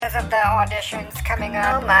Because of the auditions coming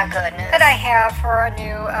up. Oh my goodness. That I have for a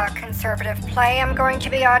new conservative play I'm going to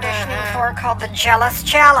be auditioning for called The Jealous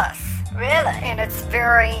Chalice. Really? And it's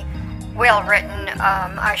very well written.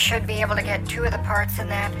 I should be able to get two of the parts in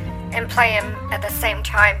that and play them at the same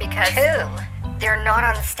time because they're not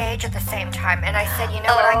on the stage at the same time. And I said, you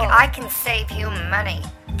know what, I can save you money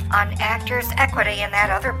on Actors Equity and that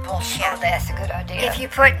other bullshit. Oh, that's a good idea. If you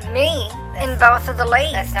put me in both of the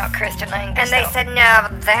leads. That's not Kristen Lang. And they said, now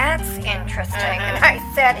that's interesting. And I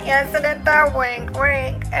said, isn't it the wink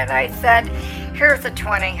wink? And I said, here's the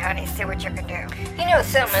 20, honey. See what you can do. You know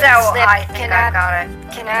something. So I think I got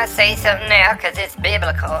it. Can I say something now? Because it's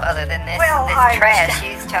biblical other than this, Well, this trash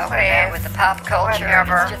she's talking about with the pop culture.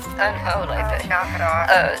 Whatever. It's just unholy. But knock it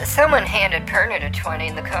off. someone handed Pernod a 20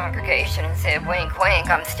 in the congregation and said, wink, wink,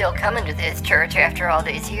 I'm still coming to this church after all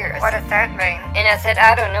these years. What does that mean? And I said,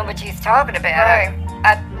 I don't know what you're talking about. Right.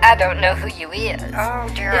 I don't know who you is. Oh,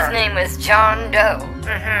 dear. His name was John Doe.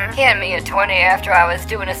 Mm-hmm. He handed me a 20 after I was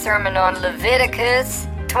doing a sermon on Leviticus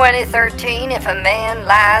 20:13. If a man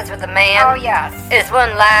lies with a man, Oh, yes. as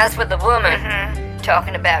one lies with a woman, Mm-hmm.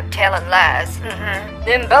 talking about telling lies, Mm-hmm.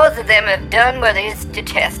 then both of them have done what is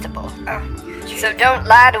detestable. Oh, So don't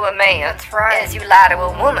lie to a man. That's right. As you lie to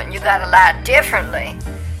a woman. You gotta lie differently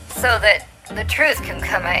so that the truth can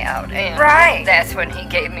come out. And Right. that's when he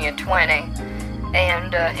gave me a 20.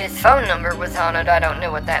 And his phone number was on it. I don't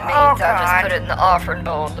know what that means. Oh, I'll God. just put it in the offering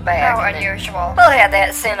bowl in the back. How and then unusual. We'll have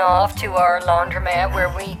that sent off to our laundromat where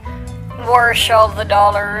we wash all the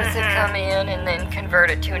dollars that come in and then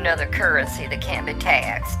convert it to another currency that can't be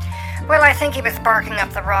taxed. Well, I think he was barking up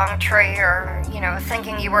the wrong tree or,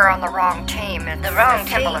 thinking you were on the wrong team. It's The wrong as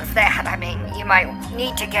simple team? as that. I mean, you might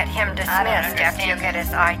need to get him dismissed after you understand. get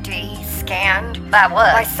his ID scanned. By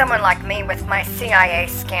what? By someone like me with my CIA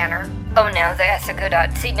scanner. Oh, now that's a good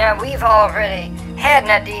idea. See, now we've already had an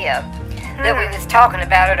idea that we was talking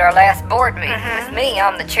about at our last board meeting. With me,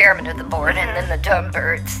 I'm the chairman of the board, and then the dumb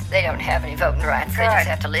birds, they don't have any voting rights. They Good. just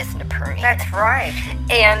have to listen to Perny. That's right.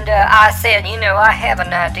 And I said, I have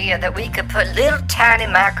an idea that we could put little tiny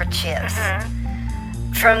microchips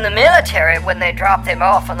from the military when they dropped them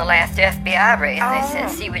off on the last FBI raid. They said,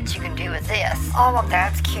 see what you can do with this. Oh,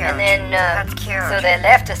 that's cute. And then, that's cute. so they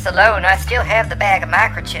left us alone. I still have the bag of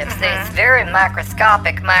microchips. These very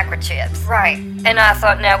microscopic microchips. Right. And I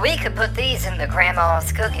thought, now we could put these in the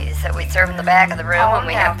grandma's cookies that we serve in the back of the room Oh, when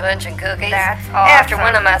we no. have punch and cookies. That's After awesome.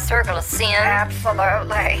 one of my Circle of Sin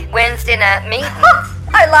Absolutely. Wednesday night meetings.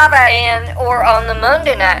 I love it. And or on the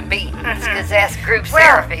Monday night meetings, because that's group Well,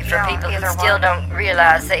 therapy for yeah, people who either still one. don't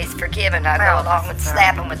realize they's forgiven. I Well, go along with so-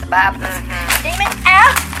 slapping with the Bible. Demon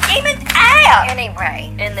out! Demon out!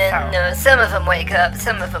 Anyway. And then some of them wake up,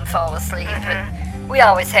 some of them fall asleep. But we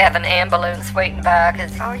always have an ambulance waiting by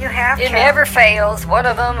because Oh, you have it to. never fails. One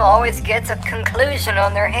of them always gets a conclusion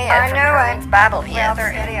on their head I from know Herman's it. Bible Well, hits.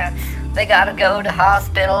 they're idiots. They gotta go to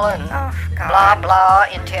hospital and Oh, God. blah blah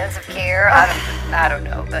intensive care. I don't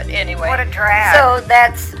know, but anyway. What a drag. So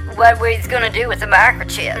that's what we're gonna do with the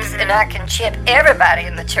microchips, and I can chip everybody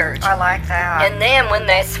in the church. I like that. And then when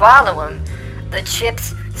they swallow them, the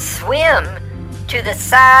chips swim to the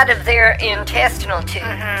side of their intestinal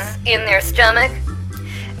tubes in their stomach,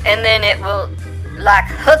 and then it will like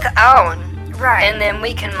hook on. Right. And then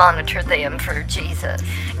we can monitor them for Jesus.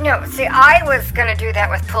 No, see, I was gonna do that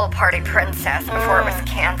with Pool Party Princess before it was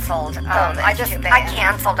canceled. that's I too bad. I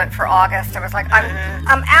canceled it for August. I was like,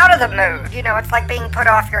 I'm out of the mood. It's like being put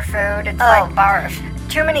off your food. It's like barf.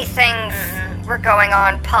 too many things were going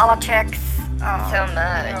on. Politics, So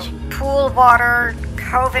much. pool water,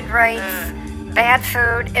 COVID rates, bad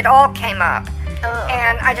food. It all came up. Oh.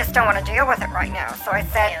 And I just don't want to deal with it right now. So I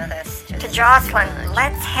said that's to just Jocelyn,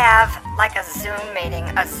 let's have like a Zoom meeting,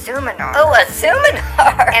 a Zoominar. Oh, a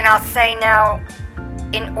seminar. And I'll say now,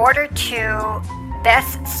 in order to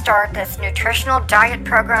best start this nutritional diet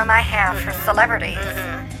program I have for celebrities,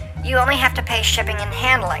 you only have to pay shipping and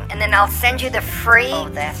handling. And then I'll send you the free. Oh,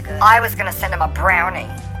 that's good. I was going to send him a brownie.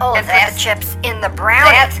 Oh, and put that's- the chips in the brownie.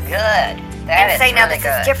 That's good. That and is say, now really this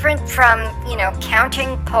good. is different from,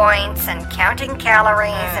 counting points and counting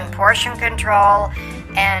calories and portion control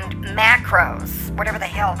and macros, whatever the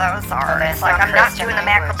hell those are. that's It's like, not I'm not Christian doing the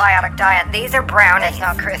language. macrobiotic diet. These are brownies. That's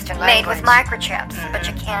not Christian made with language. microchips, but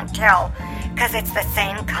you can't tell because it's the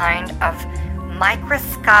same kind of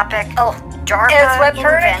microscopic. DARPA That's what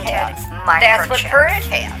Pernod invented has. microchips. That's what Pernod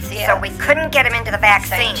has, yeah. So we couldn't get him into the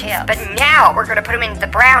vaccines, chips. but now we're going to put him into the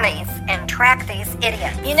brownies and track these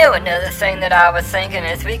idiots. Another thing that I was thinking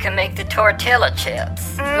is we can make the tortilla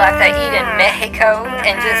chips like they eat in Mexico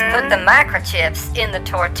and just put the microchips in the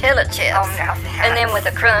tortilla chips. Oh, now And then with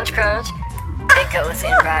a crunch, It goes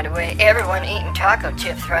in right away. Everyone eating taco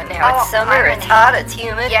chips right now. Oh, It's summer, it's hot, it's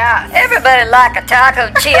humid. Yeah. Everybody like a taco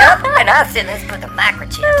chip. And I said, let's put the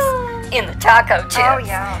microchips in the taco chips. Oh,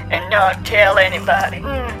 yeah. And not tell anybody.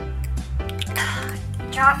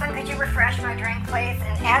 Jocelyn, could you refresh my drink, please?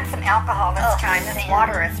 And add some alcohol this time. This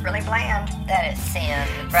water is really bland. That is sin.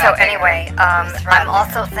 So anyway, I'm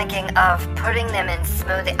also thinking of putting them in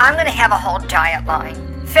smoothie. I'm going to have a whole diet line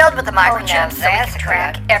filled with the microchips so we can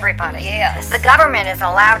track everybody. Yes. The government is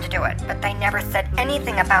allowed to do it, but they never said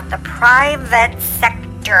anything about the private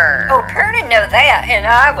sector. Oh, Perna know that, and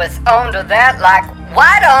I was on to that like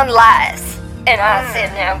white on lice. And I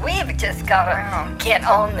said, now we've just got to get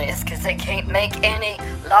on this because they can't make any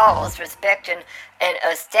laws respecting an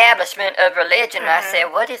establishment of religion. I said,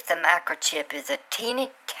 what if the microchip is a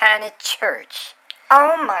teeny tiny church?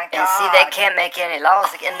 Oh my God. And see, they can't make any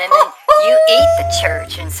laws. And then you eat the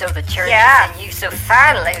church, and so the church is in you. So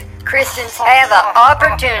finally, Christians have an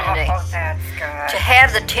opportunity That's good. to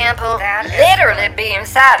have the temple That is literally be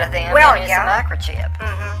inside of them. Well, and it's yeah. a microchip.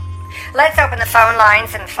 Let's open the phone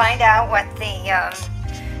lines and find out what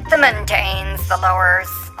the mundanes, the lowers,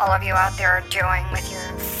 all of you out there are doing with your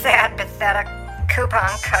sad, pathetic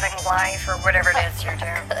coupon-cutting life or whatever it is you're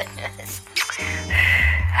doing. Goodness.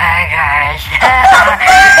 Hi guys.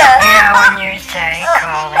 When you say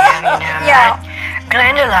call in, Yeah.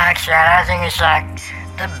 Glenda likes that. I think it's like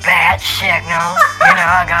the bat signal.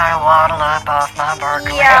 I gotta waddle up off my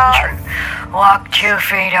Berkeley Yeah. walk 2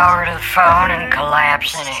 feet over to the phone and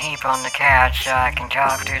collapse in a heap on the couch so I can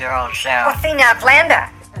talk through the whole show. Well, see now, Glenda,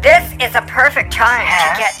 this is a perfect time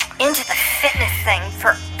Huh? to get into the fitness thing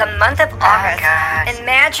for the month of August. God.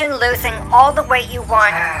 Imagine losing all the weight you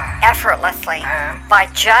want effortlessly by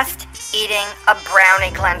just eating a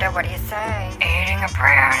brownie, Glenda. What do you say? Eating a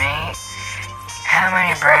brownie? How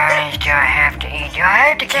many brownies do I have to eat? Do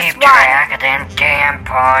I have to Just keep one. track of them damn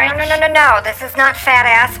points? No. This is not Fat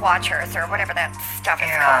Ass Watchers or whatever that stuff is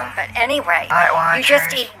Yeah. called. But anyway, Butt you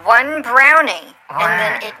just Watchers. eat one brownie, One. and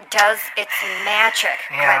then it does its magic,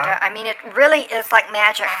 Yeah. Glenda. I mean, it really is like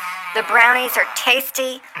magic. The brownies are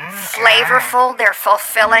tasty, flavorful, they're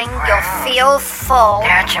fulfilling. You'll feel full,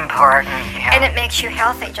 That's important. Yeah. and it makes you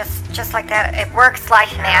healthy, just like that. It works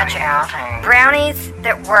like magic. healthy. Brownies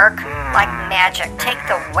that work like magic. Take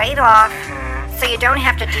the weight off so you don't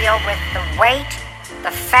have to deal with the weight, the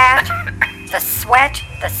fat, the sweat,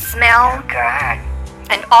 the smell, God.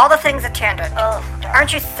 and all the things attendant.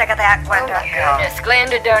 Aren't you sick of that, Glenda? Goodness,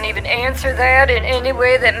 Glenda don't even answer that in any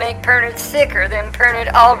way that make Pernod sicker than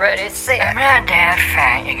Pernod already sick. I'm not that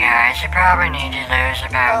fat, you guys. You probably need to lose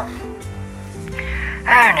about,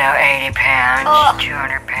 I don't know, 80 pounds,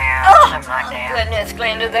 200 pounds, something like that. Goodness,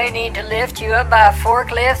 Glenda, they need to lift you up by a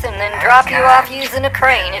forklift and then drop you God. off using a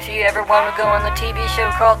crane if you ever want to go on the TV show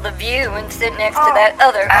called The View and sit next to that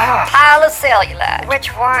other pile of cellulite. Which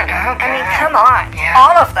one? I mean, God. come on. Yeah.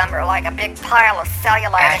 All of them are like a big pile of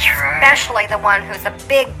cellulite, That's right. especially the one who's a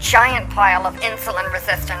big, giant pile of insulin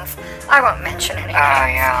resistance. I won't mention any Oh,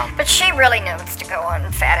 names. yeah. But she really needs to go on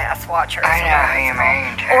Fat Ass Watchers. I know who you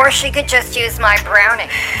mean, too. Or she could just use my brownie.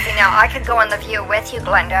 See, now I could go on The View with you,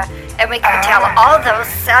 Glenda, and we could tell all those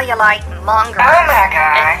cellulite mongers Oh, my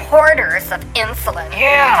God. and hoarders of insulin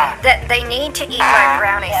Yeah. that they need to eat my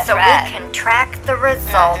brownies that's so right. we can track the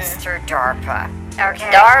results through DARPA.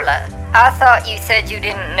 Okay. Darla, I thought you said you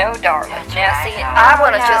didn't know Darla. Now, right. see, I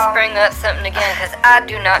want to No. just bring up something again because I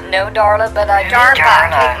do not know Darla, but I do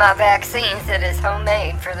Darla. take my vaccines that is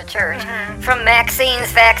homemade for the church from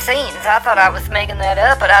Maxine's Vaccines. I thought I was making that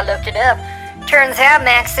up, but I looked it up. Turns out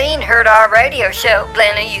Maxine heard our radio show.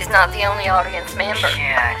 Glenda, you's not the only audience member.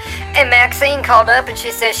 Shit. And Maxine called up and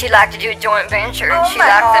she said she'd like to do a joint venture and Oh she my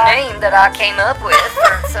liked God. the name that I came up with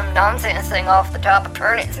for some nonsense thing off the top of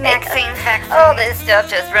Pernod's head. Maxine's Vaccines. All this stuff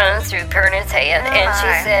just runs through Pernod's head. Oh And my.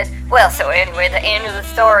 she said, well, so anyway, the end of the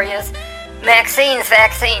story is Maxine's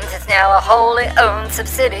Vaccines is now a wholly owned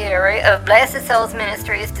subsidiary of Blessed Souls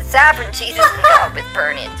Ministries, Discipling Jesus and God with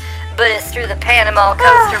Pernod. But it's through the Panama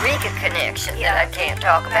Costa Rica connection that I can't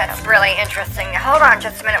talk about. That's really interesting. Hold on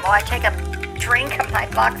just a minute while I take a drink of my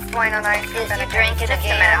Box Wine on Ice. Is you drinking Just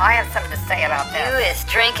again? a minute. I have something to say about You this. is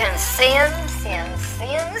drinking sin.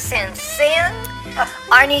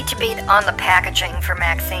 I need to be on the packaging for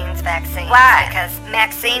Maxine's Vaccine. Why? Because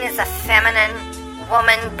Maxine is a feminine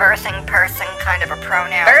woman birthing person kind of a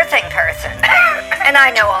pronoun. Birthing person. And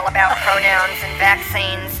I know all about pronouns and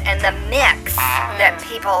vaccines and the mix that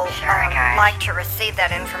people guys. like to receive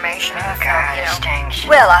that information. Oh, So, God, you it know. stinks.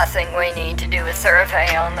 Well, I think we need to do a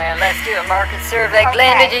survey on that. Let's do a market survey. Okay.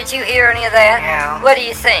 Glenda, did you hear any of that? No. What do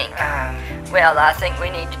you think? Well, I think we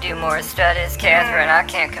need to do more studies, Catherine. I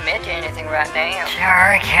can't commit to anything right now.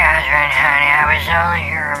 Sorry, Catherine, honey. I was only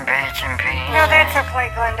hearing bits and pieces. No, that's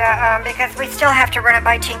okay, Glenda, because we still have to run it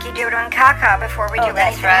by Tinky Doodle and Kaka before we do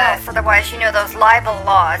that's anything right. else. Otherwise, those libel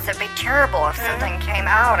laws, it'd be terrible if something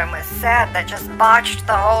came out and was said that just botched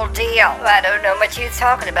the whole deal. Well, I don't know what you're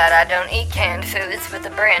talking about. I don't eat canned foods with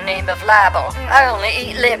the brand name of libel. I only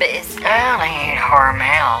eat Libby's. I only eat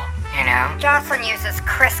Hormel, Jocelyn uses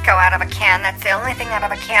Crisco out of a can. That's the only thing out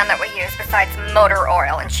of a can that we use besides motor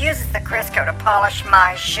oil. And she uses the Crisco to polish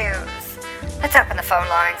my shoes. Let's open the phone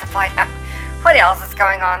lines and find out what else is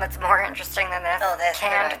going on that's more interesting than this that's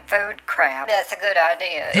canned food crap. That's a good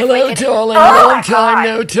idea. Hello, darling. Oh, Long my time God.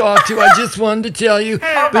 no talk to. I just wanted to tell you,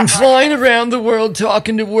 been flying around the world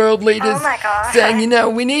talking to world leaders, Oh, my God.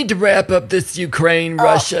 saying, we need to wrap up this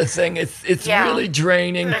Ukraine-Russia thing. It's Yeah. really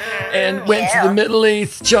draining. And went to the Middle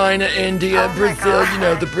East, China, India, Oh, my Brazil,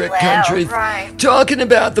 God. the BRIC countries, right. talking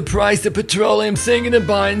about the price of petroleum, thinking of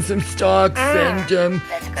buying some stocks. And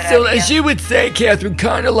That's a good so, idea. as you would say, Catherine,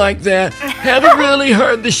 kind of like that. Haven't really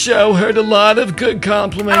heard the show, heard a lot of good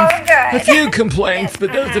compliments, Oh, good. a few complaints,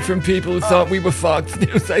 but those are from people who thought we were Fox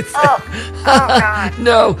News. I said, Oh, God.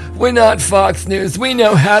 no, we're not Fox News. We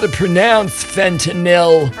know how to pronounce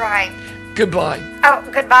fentanyl. Right. Goodbye. Oh,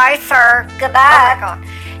 goodbye, sir. Goodbye. Oh, my God.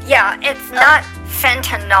 Yeah, it's not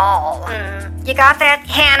fentanyl. You got that,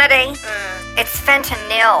 Hannity? It's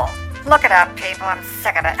fentanyl. Look it up, people. I'm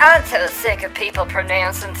sick of it. I'm so sick of people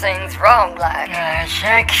pronouncing things wrong like. It's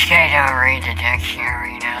like they don't read the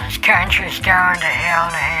dictionary, This country's going to hell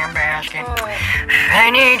in a handbasket. They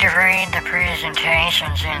need to read the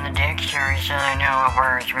presentations in the dictionary so they know what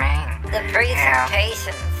words mean. The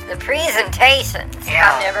presentations. The presentations.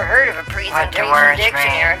 Yeah. I've never heard of a What the presentation words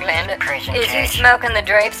dictionary, mean. Glenda. Is you Presentation. smoking the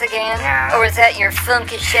drapes again? No. Or is that your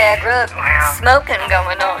funky shag rug Well- smoking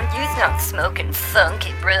going on? You's not smoking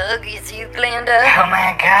funky rug, is you, Glenda? Oh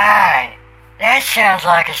my God. That sounds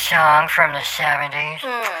like a song from the 70s,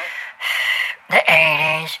 the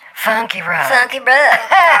 80s. Funky Rug. Funky rug.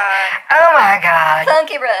 Oh my God.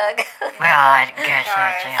 Funky rug. Well, I guess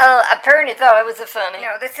that's it. Oh, I pretty thought it was a funny.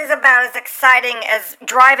 No, this is about as exciting as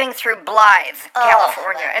driving through Blythe,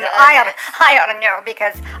 California. my And God. I ought to know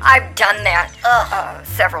because I've done that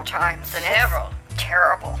several times. And Several? It's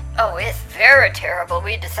terrible. Oh, it's very terrible.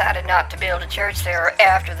 We decided not to build a church there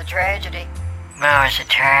after the tragedy. Well, it's a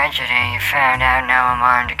tragedy. You found out no one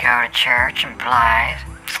wanted to go to church in Blythe.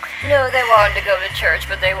 No, they wanted to go to church,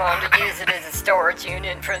 but they wanted to use it as a storage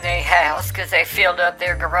unit for their house because they filled up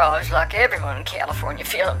their garage like everyone in California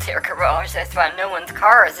filled up their garage. That's why no one's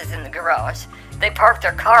cars is in the garage. They park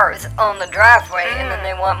their cars on the driveway, and then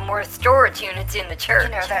they want more storage units in the church.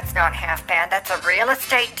 That's not half bad. That's a real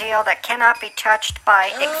estate deal that cannot be touched by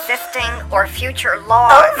existing or future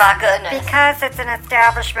laws. Oh, my goodness. Because it's an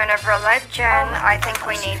establishment of religion, I think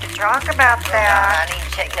we need to talk about that. I need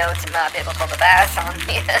to take notes in my biblical device on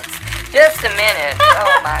this. Just a minute. Oh,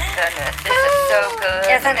 my goodness. This is so good.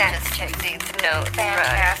 Isn't Let me it? just take these notes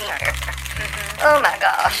Fantastic. right here. Oh, my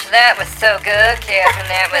gosh. That was so good, Catherine.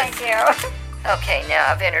 That was... Thank you. Okay, now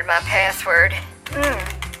I've entered my password.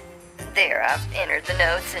 There, I've entered the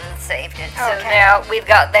notes and saved it. So Okay. now we've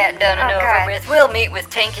got that done and over Okay. with. We'll meet with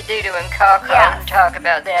Tinky Doodoo and Kaka Yes. and talk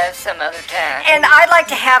about that some other time. And I'd like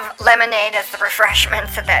to have lemonade as the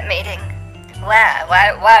refreshments at that meeting.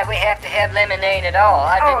 Why we have to have lemonade at all?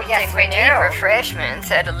 I Oh, didn't yes, think we we need do.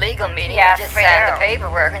 refreshments at a legal meeting. Yes, we just we sign do. the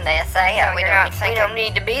paperwork and they say No, we you're not don't thinking- we don't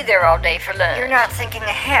need to be there all day for lunch. You're not thinking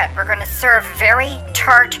ahead. We're going to serve very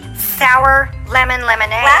tart, sour lemon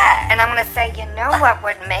lemonade. Why? And I'm going to say, you know what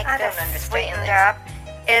would make I don't this understand sweetened this. up?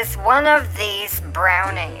 Is one of these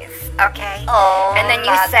brownies, okay? Oh, and then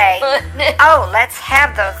you my say, goodness. oh, let's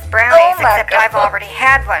have those brownies, Oh, my except I've God. already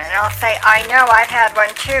had one. And I'll say, I know, I've had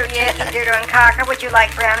one too. Yeah. Tinky Doodoo and Kaka, would you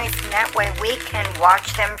like brownies? And that way we can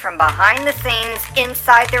watch them from behind the scenes,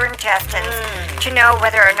 inside their intestines, to know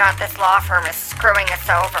whether or not this law firm is screwing us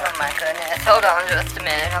over. Oh my goodness. Hold on just a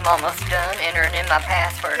minute. I'm almost done entering in my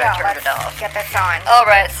password. I turned it off. Get this on.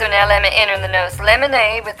 Alright, so now let me enter the notes.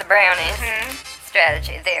 Lemonade with the brownies.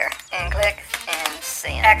 Strategy. There. And click and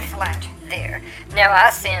send. Excellent. There. Now I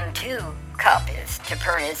send 2 copies to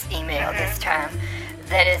Perna's email this time.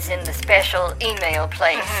 That is in the special email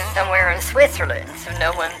place somewhere in Switzerland, so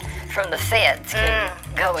no one from the feds can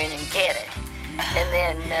go in and get it. And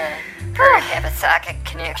then Perna have a psychic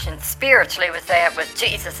connection spiritually with that with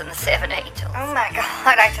Jesus and the 7 angels. Oh my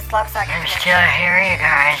God, I just love psychic I'm connection. still here, you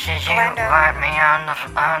guys. Did you Glenda. want me on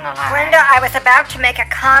the line? Brenda, I was about to make a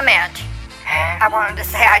comment. Huh? I wanted to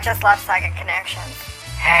say I just love psychic connections.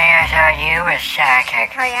 Hey, I thought you was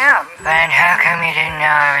psychic. I am. Then how come you didn't know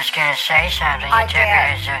I was gonna say something? You I took it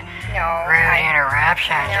did. as a No. rude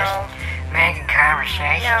interruption. No. Just making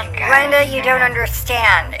conversation. No, you guys. Glenda, you don't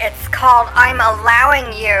understand. It's called I'm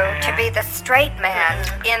allowing you to be the straight man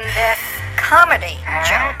in this comedy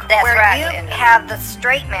joke. That's where right, you Glenda. have the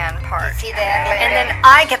straight man part. See that, Glenda? And then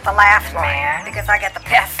I get the laugh line Man. because I get the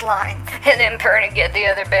best lines. And then Perna get the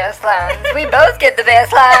other best lines. We both get the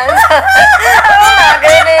best lines. Oh my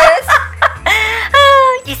goodness.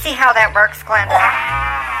 You see how that works, Glenda?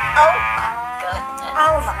 Oh my goodness.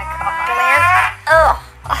 Oh my God, Glenda. Oh.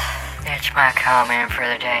 That's my comment for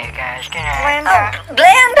the day, guys. Good night. Glenda.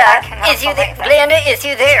 Glenda, I cannot is you there? believe that. Glenda, is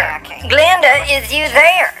you there? Jackie. Glenda, is you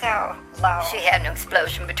there? So low. She had an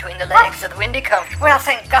explosion between the legs of the windy comfortable. Well,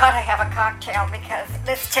 thank God I have a cocktail because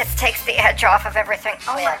this just takes the edge off of everything.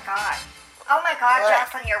 Oh my Well. God. Oh my God, What?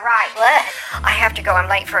 Jocelyn, you're right. What? I have to go. I'm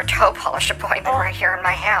late for a toe polish appointment right here in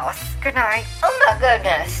my house. Good night. Oh my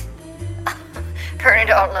goodness. Perna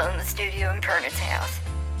don't own the studio in Perna's house.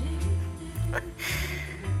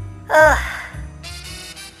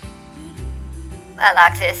 I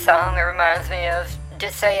like this song. It reminds me of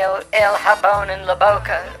Deseo El Jabón en la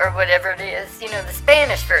Boca, or whatever it is. You know, the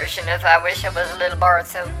Spanish version of I Wish I Was a Little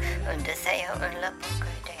Barzo. Un deseo en la boca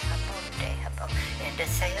de jabón, de jabón. En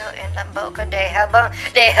deseo en la boca de jabón,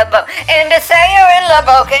 de jabón. En deseo en la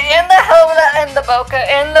boca, en the hola, en the boca,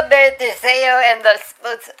 en the deseo, en the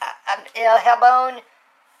El Jabón.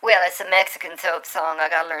 Well, it's a Mexican soap song. I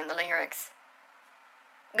gotta learn the lyrics.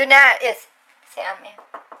 Good night. It's Soundman.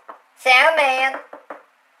 Soundman.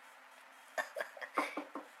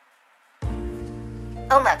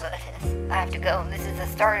 Oh my goodness. I have to go. This is the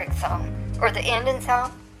starting song. Or the ending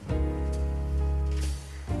song.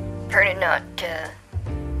 Pretty not,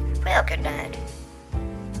 well, good night.